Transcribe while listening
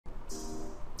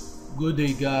Good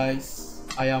day, guys.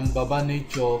 I am Baba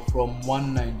Nature from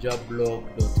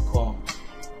onenigerblog.com,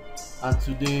 and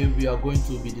today we are going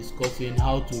to be discussing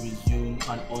how to resume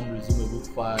an unresumable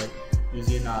file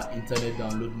using our internet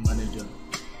download manager.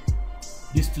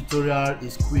 This tutorial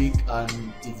is quick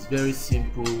and it's very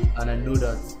simple, and I know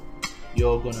that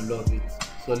you're gonna love it.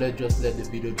 So let's just let the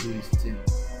video do its thing.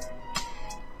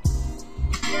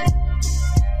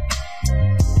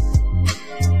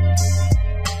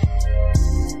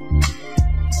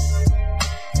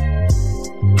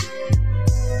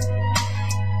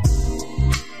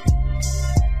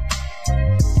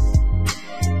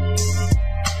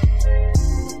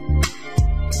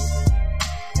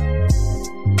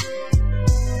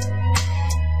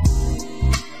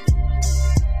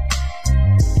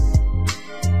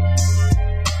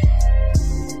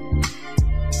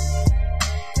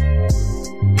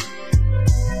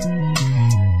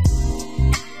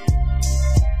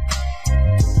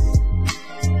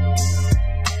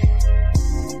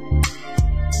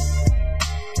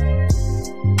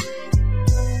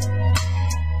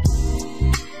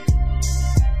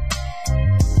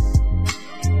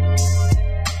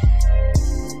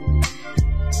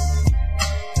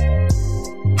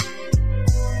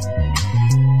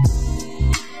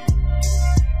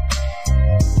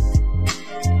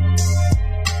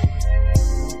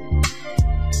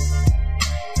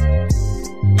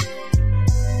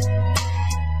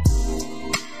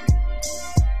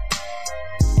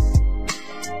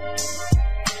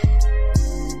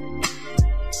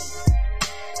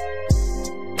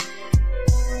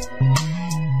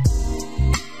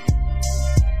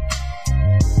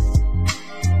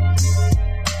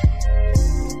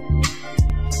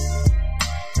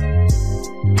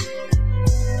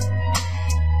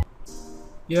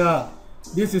 Yeah,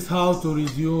 this is how to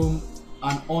resume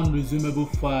an unresumable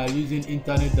file using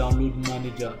Internet Download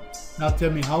Manager. Now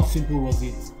tell me, how simple was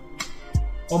it?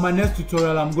 On my next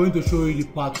tutorial, I'm going to show you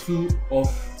the part 2 of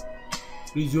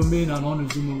resuming an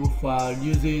unresumable file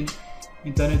using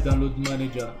Internet Download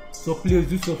Manager. So please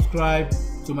do subscribe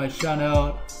to my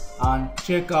channel and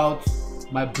check out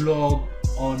my blog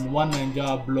on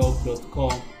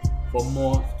onenigerblog.com for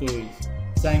more stories.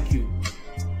 Thank you.